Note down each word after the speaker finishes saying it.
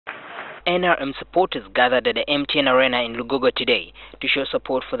NRM supporters gathered at the MTN Arena in Lugogo today to show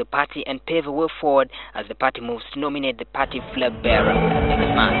support for the party and pave a way forward as the party moves to nominate the party flag bearer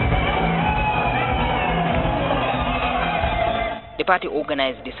next month. The party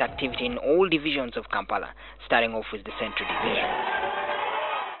organized this activity in all divisions of Kampala, starting off with the Central Division.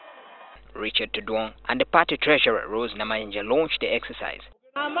 Richard Tudwong and the party treasurer Rose Namanja launched the exercise.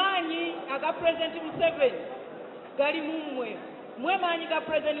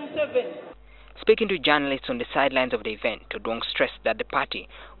 Speaking to journalists on the sidelines of the event, Tudwong stressed that the party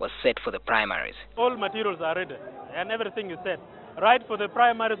was set for the primaries. All materials are ready and everything is set. Right for the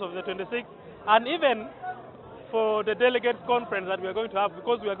primaries of the 26th and even for the delegates conference that we are going to have,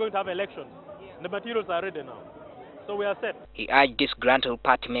 because we are going to have elections. The materials are ready now. So we are set. He urged disgruntled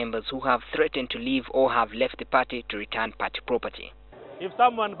party members who have threatened to leave or have left the party to return party property. If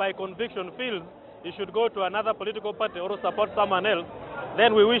someone by conviction feels he should go to another political party or support someone else,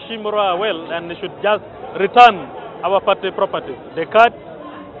 then we wish him well and he should just return our party property, the card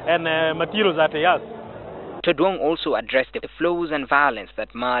and materials that he has. Tudwong also addressed the flaws and violence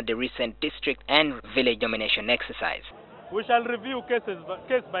that marred the recent district and village nomination exercise. We shall review cases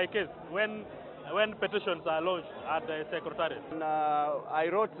case by case when petitions are lodged at the Secretariat. I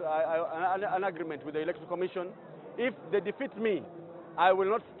wrote an agreement with the Electoral Commission. If they defeat me, I will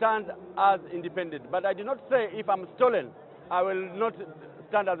not stand as independent. But I did not say if I'm stolen, I will not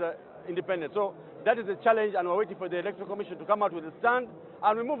stand as independent. So that is a challenge, and we're waiting for the Electoral Commission to come out with a stand,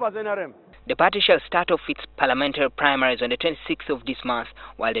 and we move as NRM. The party shall start off its parliamentary primaries on the 26th of this month,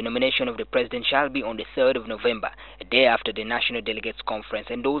 while the nomination of the president shall be on the 3rd of November, a day after the National Delegates Conference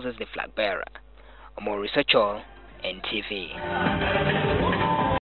endorses the flag bearer. More research all, NTV.